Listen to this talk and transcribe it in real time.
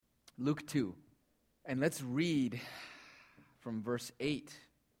Luke 2. And let's read from verse 8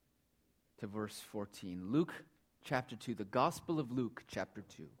 to verse 14. Luke chapter 2, the Gospel of Luke chapter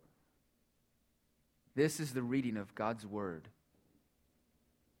 2. This is the reading of God's word.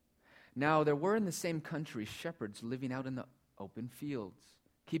 Now there were in the same country shepherds living out in the open fields,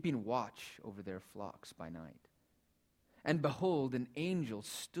 keeping watch over their flocks by night. And behold, an angel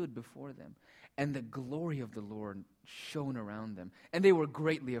stood before them, and the glory of the Lord shone around them, and they were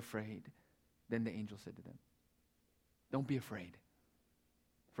greatly afraid. Then the angel said to them, "Don't be afraid,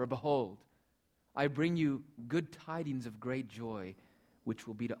 for behold, I bring you good tidings of great joy, which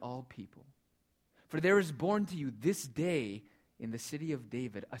will be to all people. For there is born to you this day in the city of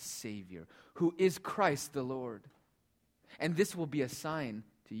David a Savior, who is Christ the Lord. And this will be a sign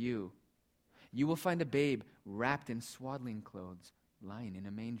to you. You will find a babe wrapped in swaddling clothes, lying in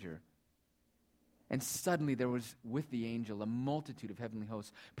a manger." And suddenly there was with the angel a multitude of heavenly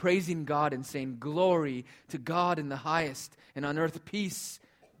hosts, praising God and saying, "Glory to God in the highest, and on earth peace,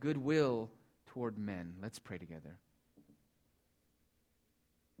 goodwill toward men." Let's pray together.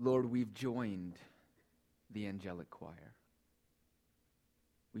 Lord, we've joined the angelic choir.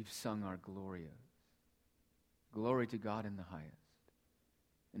 We've sung our Glorias. Glory to God in the highest.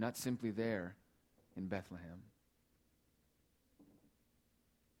 And not simply there in Bethlehem,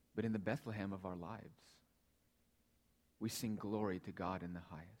 but in the Bethlehem of our lives. We sing glory to God in the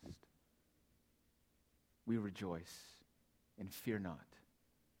highest. We rejoice and fear not,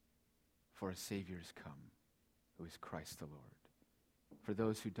 for a Savior has come, who is Christ the Lord. For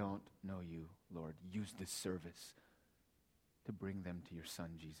those who don't know you, Lord, use this service to bring them to your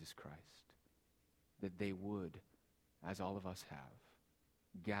Son, Jesus Christ, that they would, as all of us have,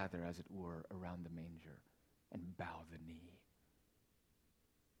 gather, as it were, around the manger and bow the knee.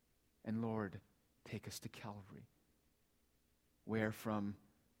 And Lord, take us to Calvary, where from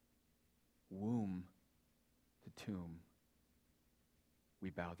womb to tomb we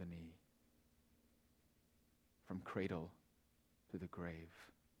bow the knee. From cradle to the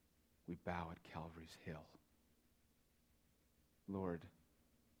grave we bow at Calvary's hill. Lord,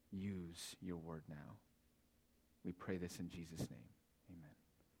 use your word now. We pray this in Jesus' name. Amen.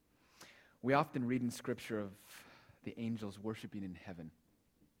 We often read in Scripture of the angels worshiping in heaven.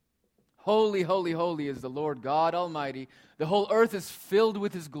 Holy, holy, holy is the Lord God Almighty. The whole earth is filled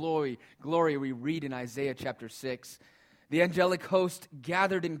with His glory. Glory, we read in Isaiah chapter 6. The angelic host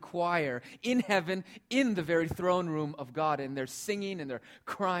gathered in choir in heaven, in the very throne room of God, and they're singing and they're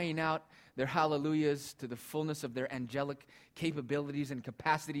crying out their hallelujahs to the fullness of their angelic capabilities and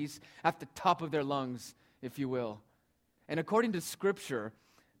capacities at the top of their lungs, if you will. And according to Scripture,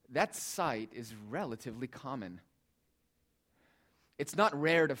 that sight is relatively common. It's not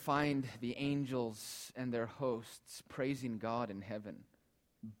rare to find the angels and their hosts praising God in heaven,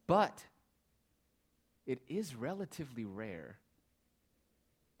 but it is relatively rare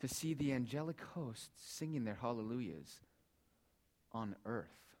to see the angelic hosts singing their hallelujahs on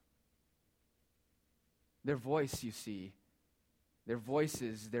earth. Their voice, you see, their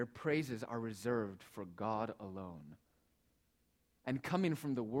voices, their praises are reserved for God alone. And coming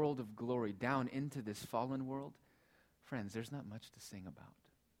from the world of glory down into this fallen world, friends, there's not much to sing about.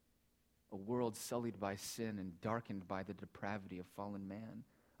 A world sullied by sin and darkened by the depravity of fallen man.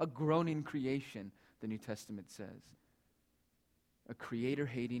 A groaning creation, the New Testament says. A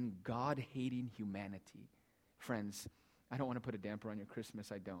creator-hating, God-hating humanity. Friends, I don't want to put a damper on your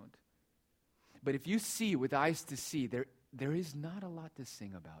Christmas, I don't. But if you see with eyes to see, there is not a lot to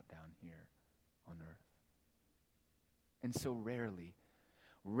sing about down here on earth. And so rarely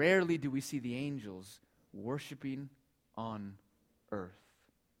do we see the angels worshiping on earth.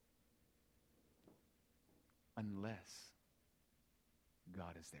 Unless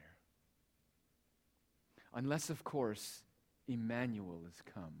God is there. Unless, of course, Emmanuel has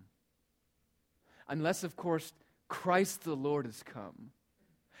come. Unless, of course, Christ the Lord has come.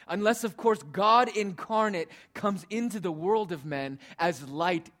 Unless, of course, God incarnate comes into the world of men as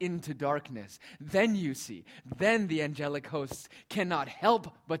light into darkness. Then you see, then the angelic hosts cannot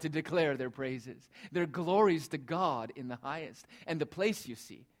help but to declare their praises, their glories to God in the highest. And the place, you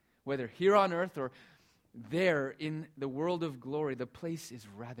see, whether here on earth or there in the world of glory, the place is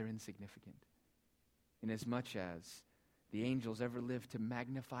rather insignificant, inasmuch as the angels ever live to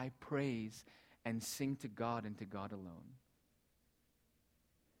magnify, praise, and sing to God and to God alone.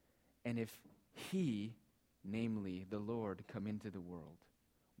 And if He, namely the Lord, come into the world,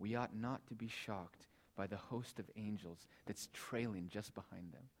 we ought not to be shocked by the host of angels that's trailing just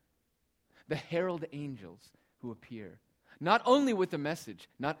behind them. The herald angels who appear, not only with a message,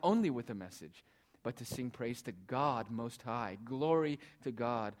 but to sing praise to God Most High. Glory to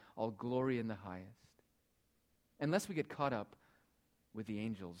God, all glory in the highest. Unless we get caught up with the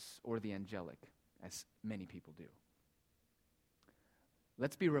angels or the angelic, as many people do.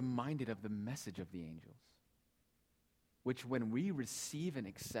 Let's be reminded of the message of the angels, which when we receive and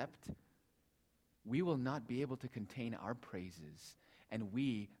accept, we will not be able to contain our praises, and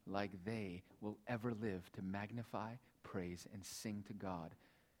we, like they, will ever live to magnify, praise, and sing to God,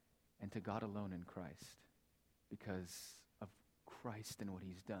 and to God alone in Christ, because of Christ and what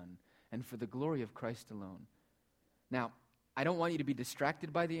He's done, and for the glory of Christ alone. Now, I don't want you to be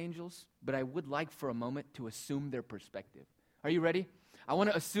distracted by the angels, but I would like for a moment to assume their perspective. Are you ready? I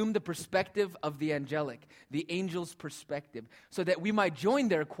want to assume the perspective of the angelic, the angel's perspective, so that we might join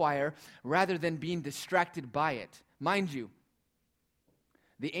their choir rather than being distracted by it. Mind you,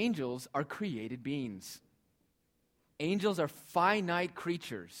 the angels are created beings. Angels are finite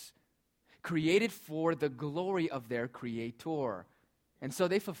creatures, created for the glory of their Creator. And so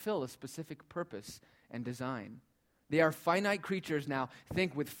they fulfill a specific purpose and design. They are finite creatures now,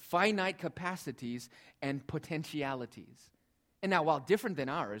 think with finite capacities and potentialities. And now, while different than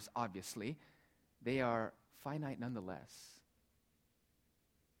ours, obviously, they are finite nonetheless.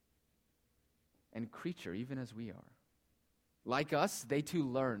 And creature, even as we are. Like us, they too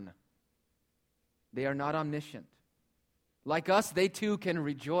learn. They are not omniscient. Like us, they too can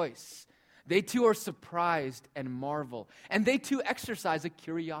rejoice. They too are surprised and marvel. And they too exercise a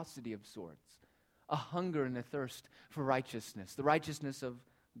curiosity of sorts, a hunger and a thirst for righteousness, the righteousness of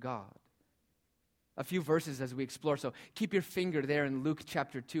God. A few verses as we explore. So keep your finger there in Luke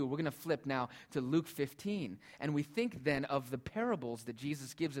chapter 2. We're going to flip now to Luke 15. And we think then of the parables that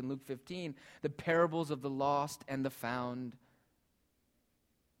Jesus gives in Luke 15, the parables of the lost and the found.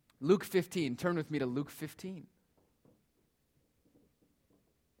 Luke 15. Turn with me to Luke 15.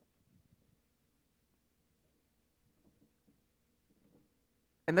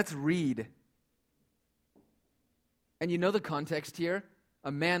 And let's read. And you know the context here.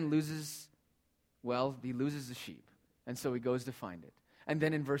 A man loses a sheep. And so he goes to find it. And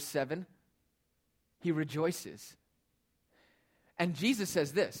then in verse 7, he rejoices. And Jesus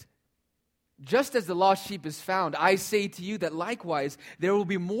says this, just as the lost sheep is found, I say to you that likewise there will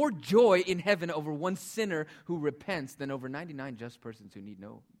be more joy in heaven over one sinner who repents than over 99 just persons who need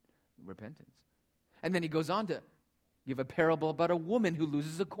no repentance. And then he goes on to give a parable about a woman who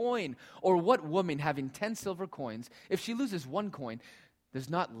loses a coin. Or what woman having 10 silver coins, if she loses one coin, does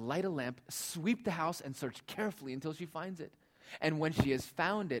not light a lamp, sweep the house, and search carefully until she finds it? And when she has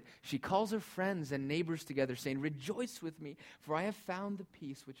found it, she calls her friends and neighbors together, saying, rejoice with me, for I have found the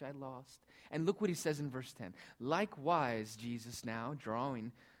piece which I lost. And look what he says in verse 10. Likewise, Jesus now,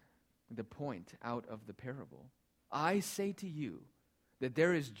 drawing the point out of the parable, I say to you that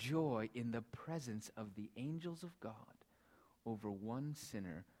there is joy in the presence of the angels of God over one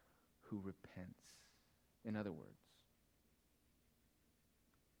sinner who repents. In other words,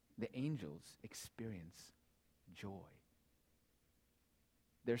 the angels experience joy.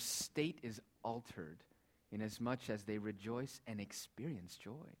 Their state is altered inasmuch as they rejoice and experience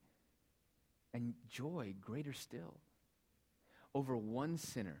joy. And joy greater still over one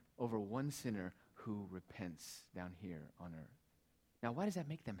sinner who repents down here on earth. Now, why does that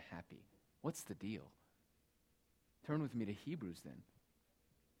make them happy? What's the deal? Turn with me to Hebrews then.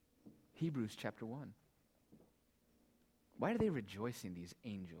 Hebrews chapter 1. Why are they rejoicing, these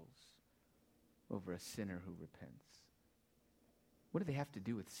angels, over a sinner who repents? What do they have to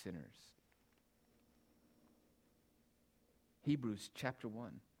do with sinners? Hebrews chapter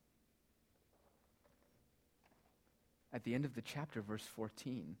 1. At the end of the chapter, verse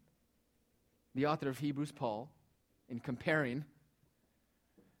 14, the author of Hebrews, Paul, in comparing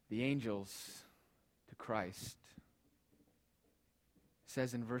the angels to Christ,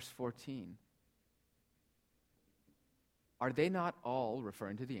 says in verse 14, are they not all,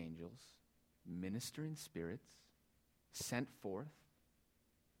 referring to the angels, ministering spirits sent forth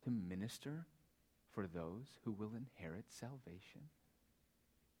to minister for those who will inherit salvation?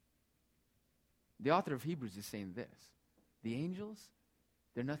 The author of Hebrews is saying this. The angels,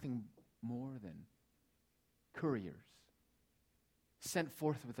 they're nothing more than couriers sent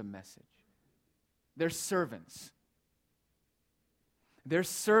forth with a message. They're servants. They're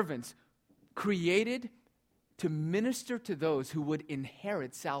servants created to minister to those who would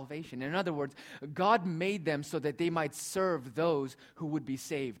inherit salvation. In other words, God made them so that they might serve those who would be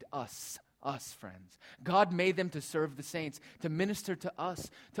saved, us, friends. God made them to serve the saints, to minister to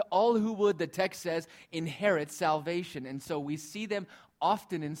us, to all who would, the text says, inherit salvation. And so we see them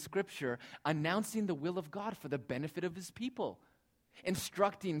often in Scripture announcing the will of God for the benefit of His people.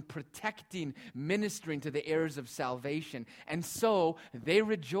 instructing, protecting, ministering to the heirs of salvation. And so they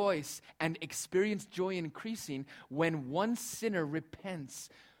rejoice and experience joy increasing when one sinner repents,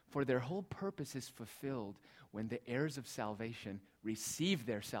 for their whole purpose is fulfilled when the heirs of salvation receive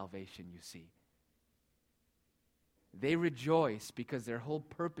their salvation, you see. They rejoice because their whole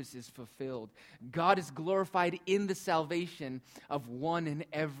purpose is fulfilled. God is glorified in the salvation of one and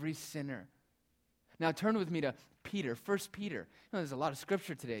every sinner. Now turn with me to Peter, 1 Peter. There's a lot of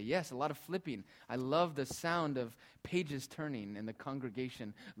scripture today. Yes, a lot of flipping. I love the sound of pages turning and the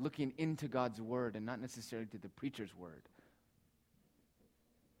congregation looking into God's word and not necessarily to the preacher's word.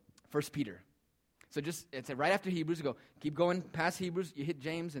 1 Peter. So it's right after Hebrews. You go, keep going past Hebrews, you hit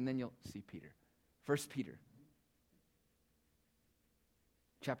James, and then you'll see Peter. 1 Peter.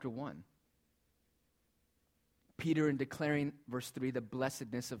 Chapter 1. Peter, in declaring, verse 3, the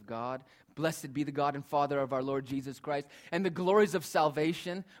blessedness of God. Blessed be the God and Father of our Lord Jesus Christ, and the glories of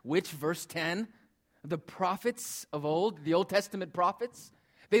salvation, which, verse 10, the prophets of old, the Old Testament prophets,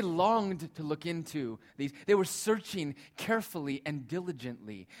 they longed to look into these. They were searching carefully and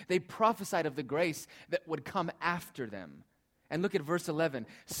diligently. They prophesied of the grace that would come after them. And look at verse 11.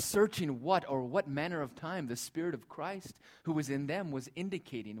 Searching what manner of time the Spirit of Christ who was in them was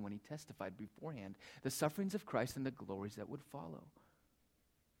indicating when he testified beforehand the sufferings of Christ and the glories that would follow.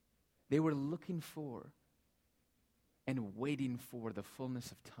 They were looking for and waiting for the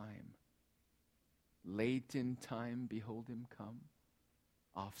fullness of time. Late in time, behold him come,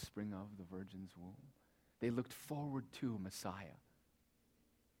 offspring of the virgin's womb. They looked forward to Messiah.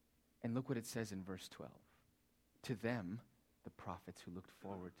 And look what it says in verse 12. To them, the prophets who looked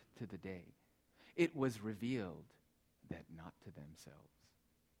forward to the day, it was revealed that not to themselves.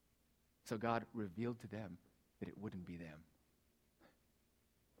 So God revealed to them that it wouldn't be them.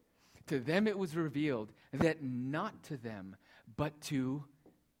 To them it was revealed that not to them, but to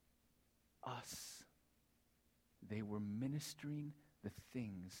us. They were ministering the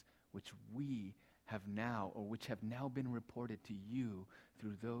things which we have now, or which have now been reported to you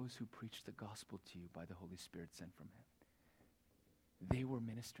through those who preach the gospel to you by the Holy Spirit sent from heaven. They were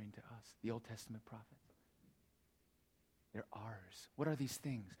ministering to us, the Old Testament prophets. They're ours. What are these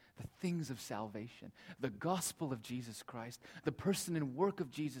things? The things of salvation, the gospel of Jesus Christ, the person and work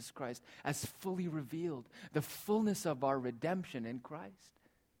of Jesus Christ as fully revealed, the fullness of our redemption in Christ.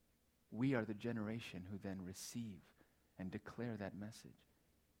 We are the generation who then receive and declare that message.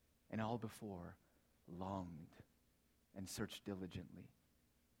 And all before longed and searched diligently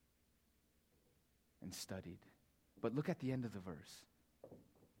and studied. But look at the end of the verse.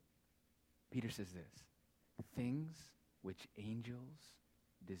 Peter says this, things which angels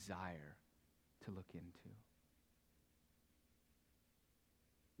desire to look into.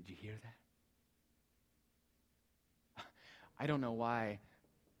 Did you hear that? I don't know why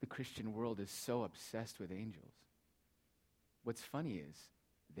the Christian world is so obsessed with angels. What's funny is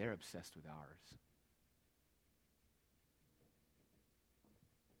they're obsessed with ours.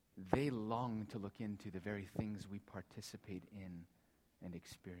 They long to look into the very things we participate in and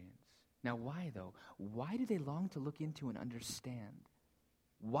experience. Now, why, though? Why do they long to look into and understand?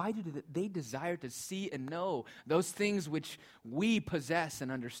 Why do they desire to see and know those things which we possess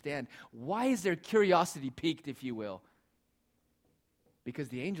and understand? Why is their curiosity piqued, if you will? Because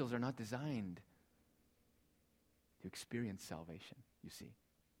the angels are not designed to experience salvation, you see.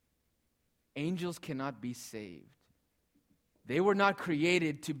 Angels cannot be saved. They were not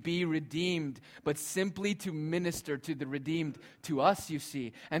created to be redeemed, but simply to minister to the redeemed, to us, you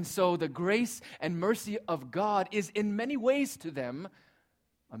see. And so the grace and mercy of God is in many ways to them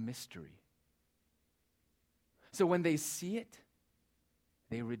a mystery. So when they see it,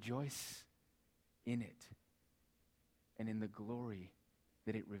 they rejoice in it and in the glory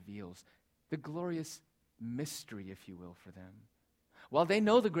that it reveals. The glorious mystery, if you will, for them. While they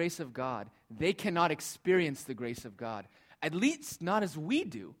know the grace of God, they cannot experience the grace of God. At least not as we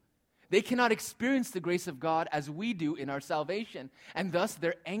do. They cannot experience the grace of God as we do in our salvation. And thus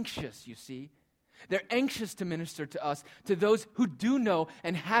they're anxious, you see. They're anxious to minister to us, to those who do know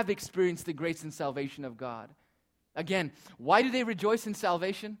and have experienced the grace and salvation of God. Again, why do they rejoice in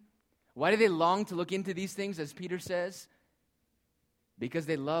salvation? Why do they long to look into these things, as Peter says? Because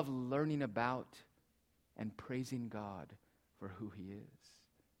they love learning about and praising God for who he is.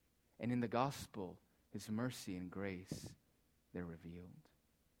 And in the gospel, his mercy and grace, they're revealed.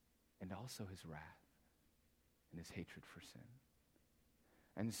 And also his wrath and his hatred for sin.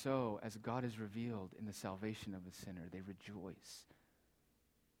 And so, as God is revealed in the salvation of a sinner, they rejoice.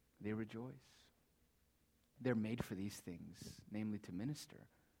 They rejoice. They're made for these things, namely to minister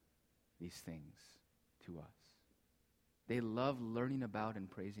these things to us. They love learning about and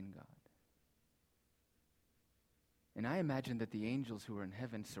praising God. And I imagine that the angels who are in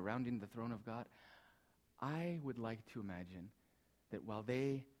heaven surrounding the throne of God, I would like to imagine that while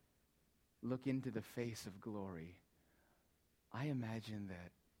they look into the face of glory, I imagine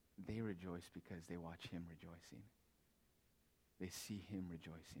that they rejoice because they watch him rejoicing. They see him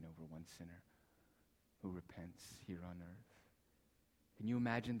rejoicing over one sinner who repents here on earth. Can you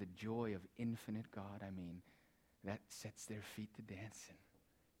imagine the joy of infinite God? I mean, that sets their feet to dancing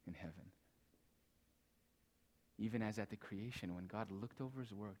in heaven. Even as at the creation, when God looked over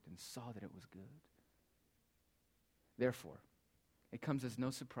his work and saw that it was good. Therefore, it comes as no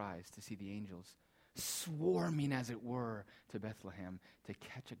surprise to see the angels swarming, as it were, to Bethlehem to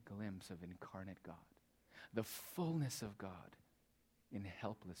catch a glimpse of incarnate God, the fullness of God in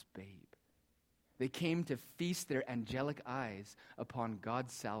helpless babe. They came to feast their angelic eyes upon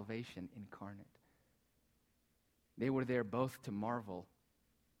God's salvation incarnate. They were there both to marvel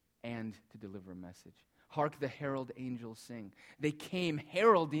and to deliver a message. Hark the herald angels sing. They came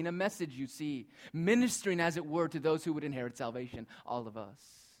heralding a message, you see, ministering, as it were, to those who would inherit salvation, all of us.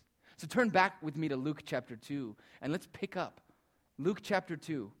 So turn back with me to Luke chapter 2, and let's pick up. Luke chapter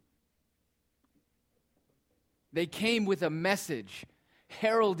 2. They came with a message,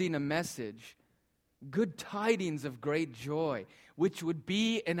 heralding a message, good tidings of great joy, which would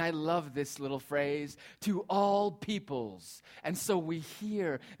be, and I love this little phrase, to all peoples. And so we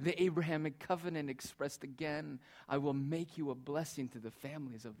hear the Abrahamic covenant expressed again. I will make you a blessing to the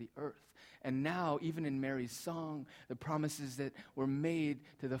families of the earth. And now, even in Mary's song, the promises that were made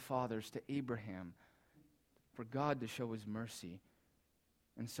to the fathers, to Abraham, for God to show his mercy.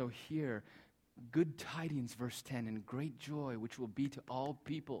 And so here, good tidings, verse 10, and great joy, which will be to all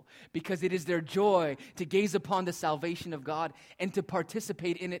people, because it is their joy to gaze upon the salvation of God and to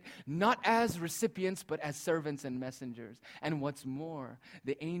participate in it, not as recipients, but as servants and messengers. And what's more,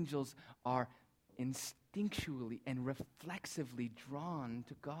 the angels are instinctually and reflexively drawn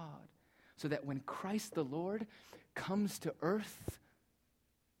to God, so that when Christ the Lord comes to earth,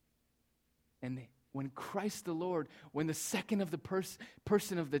 and when Christ the Lord, when the second of the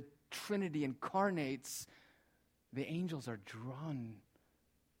person of the Trinity incarnates, the angels are drawn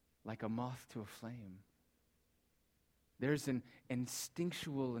like a moth to a flame. There's an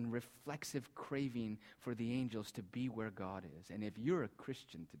instinctual and reflexive craving for the angels to be where God is. And if you're a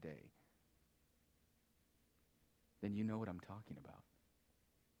Christian today, then you know what I'm talking about.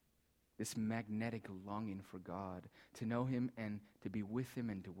 This magnetic longing for God, to know him and to be with him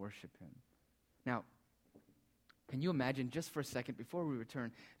and to worship him. Now, can you imagine, just for a second, before we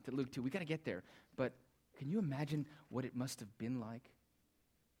return to Luke 2, we got to get there, but can you imagine what it must have been like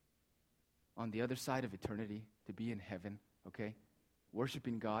on the other side of eternity, to be in heaven, okay?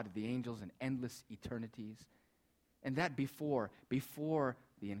 Worshiping God, the angels, and endless eternities. And that before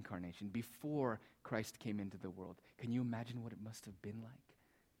the incarnation, before Christ came into the world. Can you imagine what it must have been like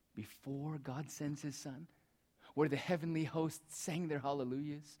before God sends his Son, where the heavenly hosts sang their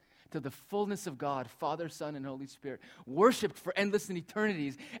hallelujahs to the fullness of God, Father, Son, and Holy Spirit, worshipped for endless and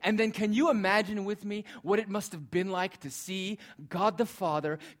eternities. And then can you imagine with me what it must have been like to see God the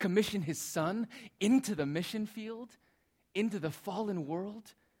Father commission his Son into the mission field, into the fallen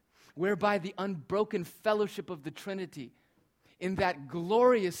world, whereby the unbroken fellowship of the Trinity, in that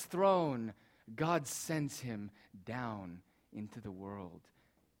glorious throne, God sends him down into the world,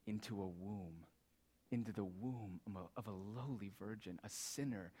 into a womb, into the womb of a lowly virgin, a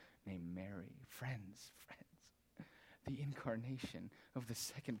sinner named Mary. Friends, the incarnation of the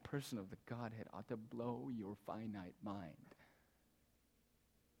second person of the Godhead ought to blow your finite mind.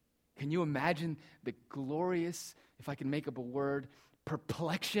 Can you imagine the glorious, if I can make up a word,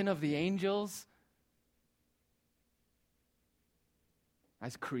 perplexion of the angels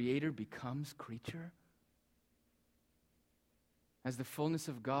as creator becomes creature? As the fullness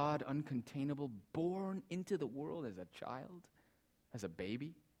of God, uncontainable, born into the world as a child, as a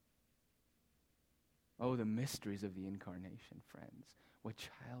baby. Oh, the mysteries of the incarnation, friends. What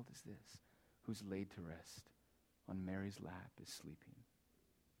child is this who's laid to rest on Mary's lap, is sleeping?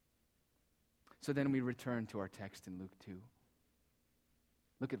 So then we return to our text in Luke 2.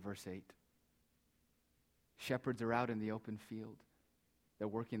 Look at verse 8. Shepherds are out in the open field. They're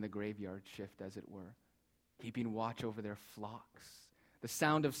working the graveyard shift, as it were, keeping watch over their flocks. The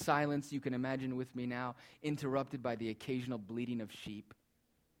sound of silence, you can imagine with me now, interrupted by the occasional bleating of sheep.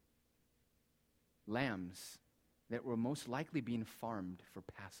 Lambs that were most likely being farmed for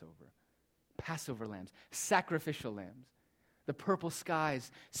Passover. Passover lambs, sacrificial lambs. The purple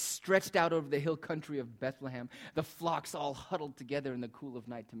skies stretched out over the hill country of Bethlehem. The flocks all huddled together in the cool of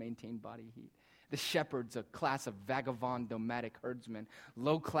night to maintain body heat. The shepherds, a class of vagabond nomadic herdsmen,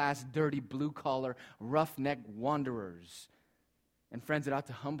 low-class, dirty, blue-collar, roughneck wanderers. And friends, it ought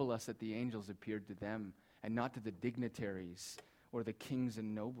to humble us that the angels appeared to them and not to the dignitaries or the kings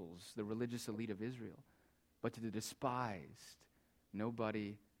and nobles, the religious elite of Israel, but to the despised,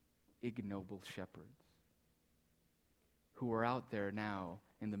 nobody, ignoble shepherds who are out there now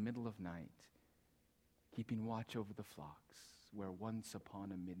in the middle of night, keeping watch over the flocks, where once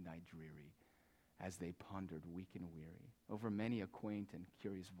upon a midnight dreary, as they pondered weak and weary over many a quaint and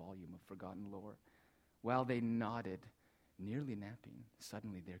curious volume of forgotten lore, while they nodded, nearly napping,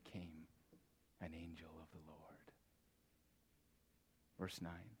 suddenly there came an angel of the Lord. Verse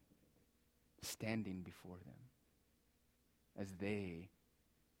 9, standing before them, as they,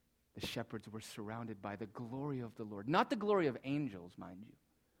 the shepherds, were surrounded by the glory of the Lord. Not the glory of angels, mind you,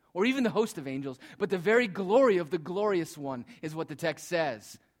 or even the host of angels, but the very glory of the glorious one is what the text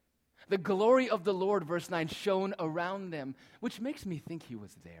says. The glory of the Lord, verse 9, shone around them, which makes me think he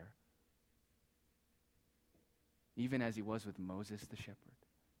was there, even as he was with Moses the shepherd.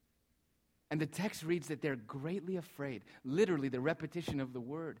 And the text reads that they're greatly afraid. Literally, the repetition of the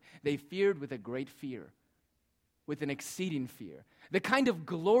word. They feared with a great fear, with an exceeding fear. The kind of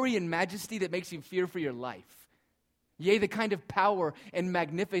glory and majesty that makes you fear for your life. Yea, the kind of power and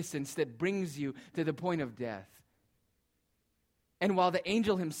magnificence that brings you to the point of death. And while the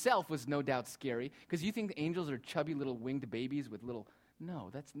angel himself was no doubt scary, because you think the angels are chubby little winged babies with little...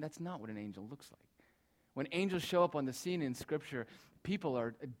 No, that's not what an angel looks like. When angels show up on the scene in Scripture, people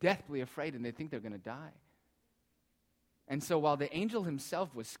are deathly afraid and they think they're going to die. And so while the angel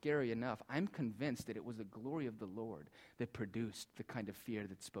himself was scary enough, I'm convinced that it was the glory of the Lord that produced the kind of fear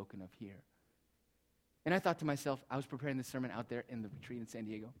that's spoken of here. And I thought to myself, I was preparing this sermon out there in the retreat in San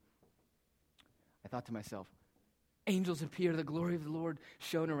Diego. I thought to myself, angels appear, the glory of the Lord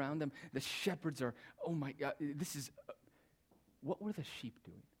shone around them. The shepherds are, oh my God, what were the sheep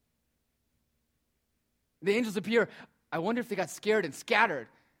doing? The angels appear. I wonder if they got scared and scattered,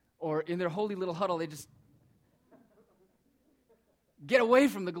 or in their holy little huddle, they just get away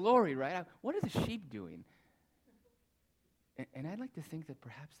from the glory, right? What are the sheep doing? And I'd like to think that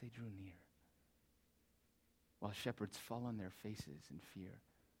perhaps they drew near, while shepherds fall on their faces in fear.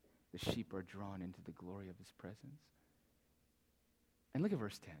 The sheep are drawn into the glory of his presence. And look at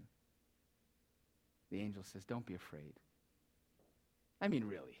verse 10. The angel says, don't be afraid. I mean,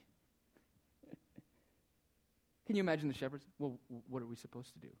 really. Can you imagine the shepherds? Well, what are we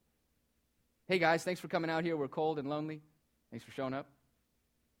supposed to do? Hey guys, thanks for coming out here. We're cold and lonely. Thanks for showing up.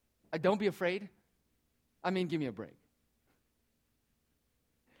 Don't be afraid. I mean, give me a break.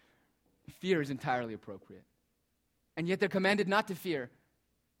 Fear is entirely appropriate. And yet they're commanded not to fear.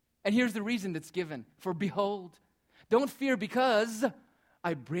 And here's the reason that's given. For behold, don't fear, because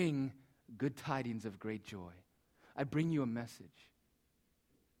I bring good tidings of great joy. I bring you a message.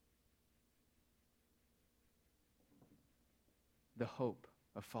 The hope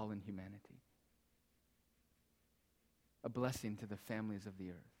of fallen humanity. A blessing to the families of the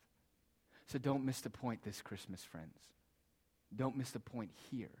earth. So don't miss the point this Christmas, friends. Don't miss the point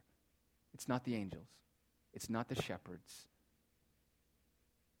here. It's not the angels. It's not the shepherds.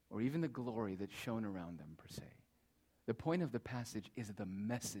 Or even the glory that shone around them, per se. The point of the passage is the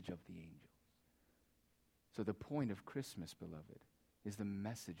message of the angels. So the point of Christmas, beloved, is the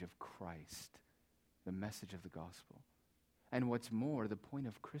message of Christ. The message of the gospel. And what's more, the point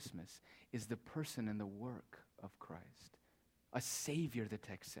of Christmas is the person and the work of Christ. A Savior, the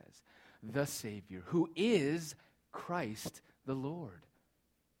text says. The Savior, who is Christ the Lord.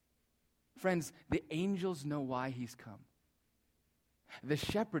 Friends, the angels know why he's come. The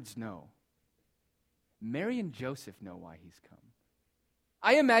shepherds know. Mary and Joseph know why he's come.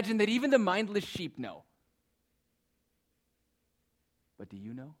 I imagine that even the mindless sheep know. But do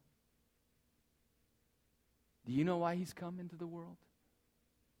you know? Do you know why he's come into the world?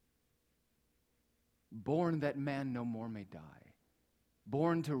 Born that man no more may die.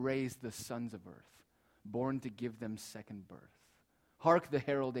 Born to raise the sons of earth. Born to give them second birth. Hark the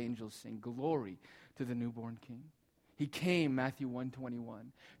herald angels sing, glory to the newborn King. He came, Matthew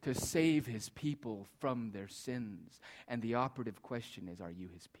 1:21, to save his people from their sins. And the operative question is, are you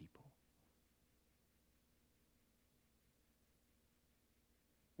his people?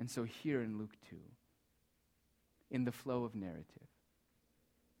 And so here in Luke 2, in the flow of narrative,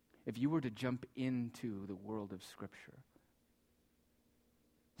 if you were to jump into the world of Scripture,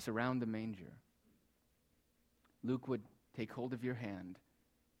 surround the manger, Luke would take hold of your hand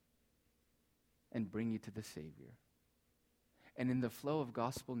and bring you to the Savior. And in the flow of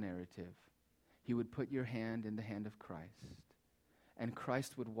gospel narrative, he would put your hand in the hand of Christ and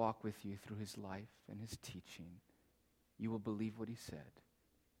Christ would walk with you through his life and his teaching, you will believe what he said,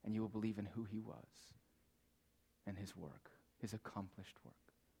 and you will believe in who he was and his work, his accomplished work,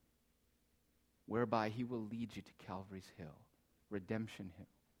 whereby he will lead you to Calvary's Hill, Redemption Hill.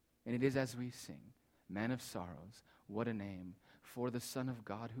 And it is as we sing, Man of sorrows, what a name, for the Son of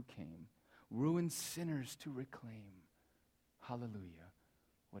God who came, ruined sinners to reclaim. Hallelujah,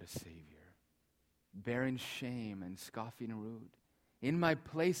 what a Savior. Bearing shame and scoffing rude, in my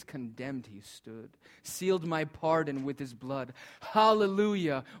place condemned he stood, sealed my pardon with his blood.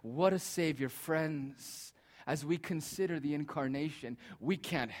 Hallelujah, what a Savior. Friends, as we consider the incarnation, we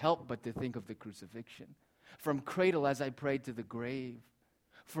can't help but to think of the crucifixion. From cradle, as I prayed, to the grave,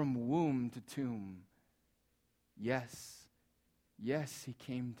 from womb to tomb. Yes, he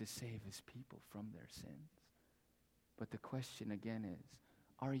came to save his people from their sins. But the question again is,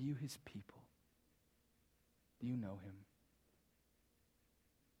 are you his people? Do you know him?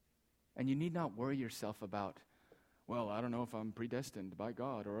 And you need not worry yourself about, well, I don't know if I'm predestined by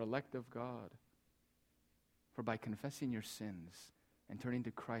God or elect of God. For by confessing your sins and turning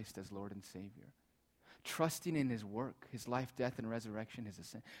to Christ as Lord and Savior, trusting in his work, his life, death, and resurrection, his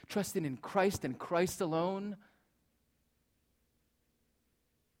ascension, trusting in Christ and Christ alone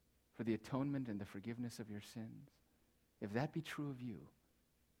for the atonement and the forgiveness of your sins, if that be true of you,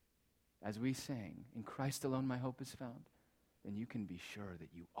 as we sang, in Christ alone my hope is found, then you can be sure that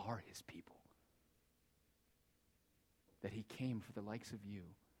you are his people. That he came for the likes of you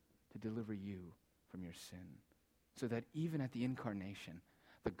to deliver you from your sin. So that even at the incarnation,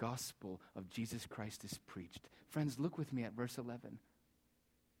 the gospel of Jesus Christ is preached. Friends, look with me at verse 11.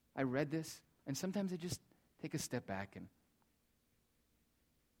 I read this, and sometimes I just take a step back and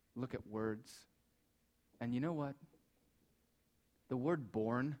look at words. And you know what? The word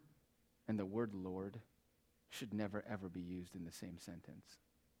born and the word Lord should never, ever be used in the same sentence.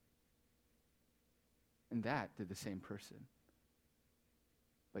 And that to the same person.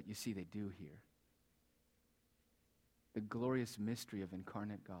 But you see, they do here. The glorious mystery of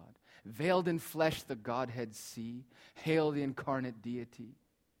incarnate God. Veiled in flesh, the Godhead see. Hail the incarnate deity.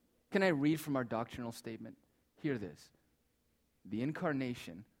 Can I read from our doctrinal statement? Hear this. The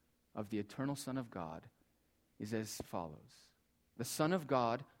incarnation of the eternal Son of God is as follows. The Son of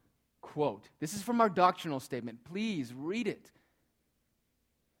God, quote, this is from our doctrinal statement. Please read it.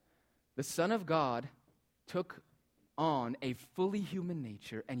 The Son of God took on a fully human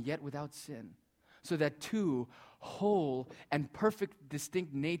nature and yet without sin, so that two whole and perfect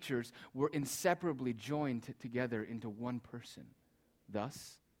distinct natures were inseparably joined together into one person.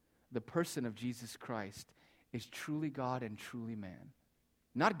 Thus, the person of Jesus Christ is truly God and truly man.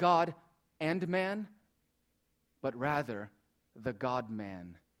 Not God and man, but rather the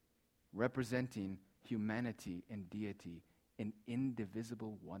God-man, representing humanity and deity in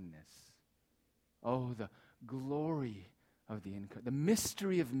indivisible oneness. Oh, the glory of the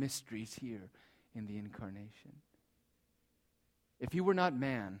mystery of mysteries here in the incarnation. If he were not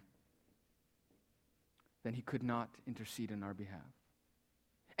man, then he could not intercede on our behalf.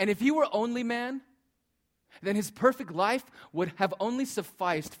 And if he were only man, then his perfect life would have only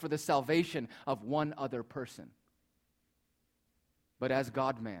sufficed for the salvation of one other person. But as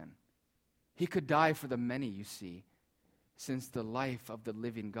God-man, he could die for the many, you see, since the life of the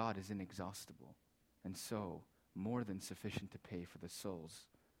living God is inexhaustible, and so more than sufficient to pay for the souls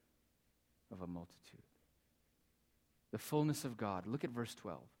of a multitude. The fullness of God. Look at verse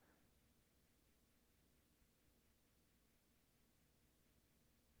 12.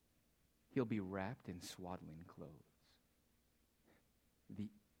 He'll be wrapped in swaddling clothes.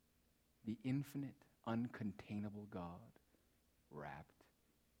 The infinite, uncontainable God wrapped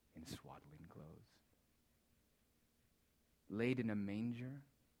in swaddling clothes. Laid in a manger,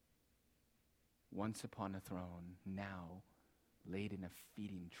 once upon a throne, now laid in a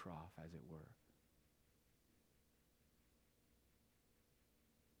feeding trough, as it were.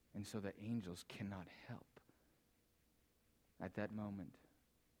 And so the angels cannot help at that moment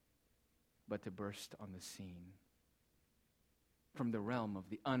but to burst on the scene from the realm of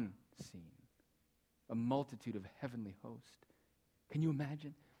the unseen, a multitude of heavenly hosts. Can you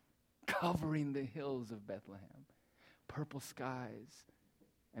imagine? Covering the hills of Bethlehem, purple skies,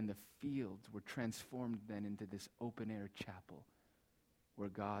 and the fields were transformed then into this open-air chapel where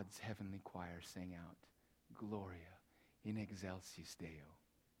God's heavenly choir sang out, Gloria in excelsis Deo.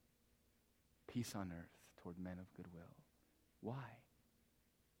 Peace on earth toward men of goodwill. Why?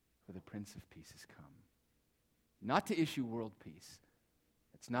 For the Prince of Peace has come. Not to issue world peace.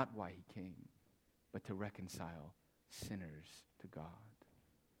 That's not why he came, but to reconcile sinners to God,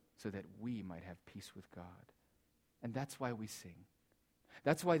 so that we might have peace with God. And that's why we sing.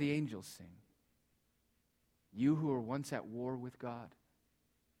 That's why the angels sing. You who were once at war with God,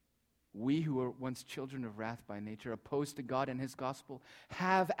 we who were once children of wrath by nature, opposed to God and his gospel,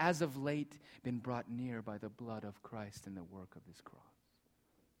 have as of late been brought near by the blood of Christ and the work of his cross.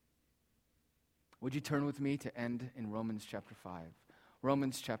 Would you turn with me to end in Romans chapter 5?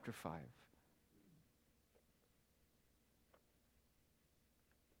 Romans chapter 5.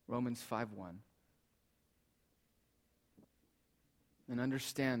 Romans 5:1. And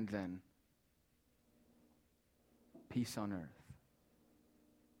understand then, peace on earth.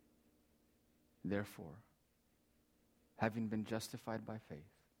 Therefore, having been justified by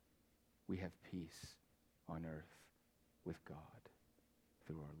faith, we have peace on earth with God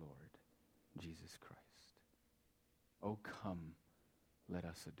through our Lord Jesus Christ. Oh, come, let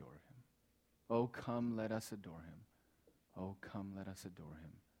us adore him. Oh, come, let us adore him. Oh, come, let us adore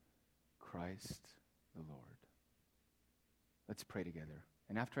him. Christ the Lord. Let's pray together.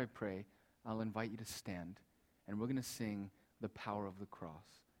 And after I pray, I'll invite you to stand, and we're going to sing the power of the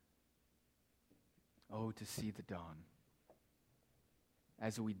cross. Oh, to see the dawn.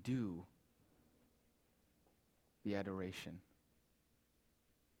 As we do the adoration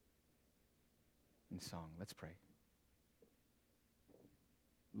in song, let's pray.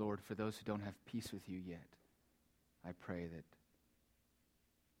 Lord, for those who don't have peace with you yet, I pray that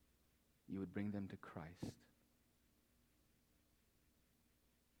you would bring them to Christ.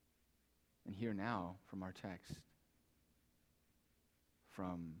 And hear now from our text,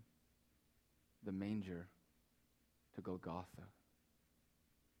 from the manger to Golgotha.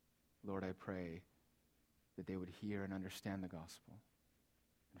 Lord, I pray that they would hear and understand the gospel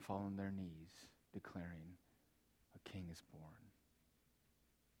and fall on their knees, declaring, a king is born.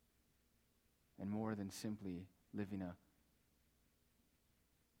 And more than simply living a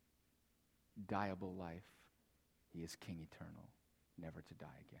dieable life, he is king eternal, never to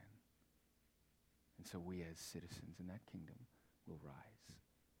die again. And so we as citizens in that kingdom will rise.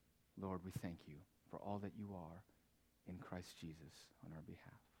 Lord, we thank you for all that you are in Christ Jesus on our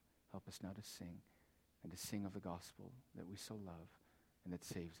behalf. Help us now to sing and to sing of the gospel that we so love and that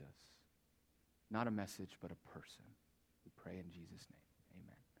saves us. Not a message, but a person. We pray in Jesus' name.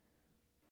 Amen.